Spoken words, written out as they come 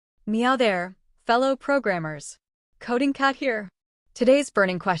Meow there, fellow programmers. Coding Cat here. Today's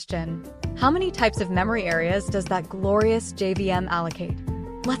burning question: how many types of memory areas does that glorious JVM allocate?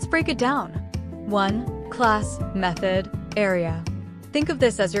 Let's break it down. 1. Class, method, area. Think of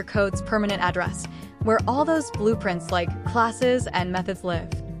this as your code's permanent address, where all those blueprints like classes and methods live.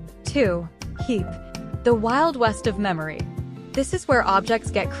 2. Heap, the Wild West of memory. This is where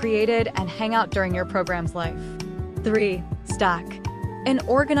objects get created and hang out during your program's life. 3. Stack, an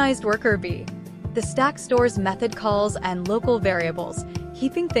organized worker bee. The stack stores method calls and local variables,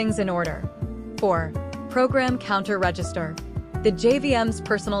 keeping things in order. 4. Program counter register, the JVM's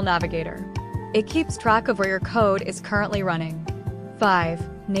personal navigator. It keeps track of where your code is currently running.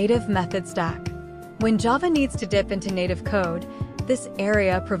 5. Native method stack. When Java needs to dip into native code, this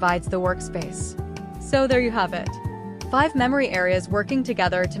area provides the workspace. So there you have it. 5 memory areas working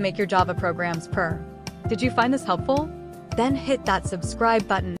together to make your Java programs purr. Did you find this helpful? Then hit that subscribe button.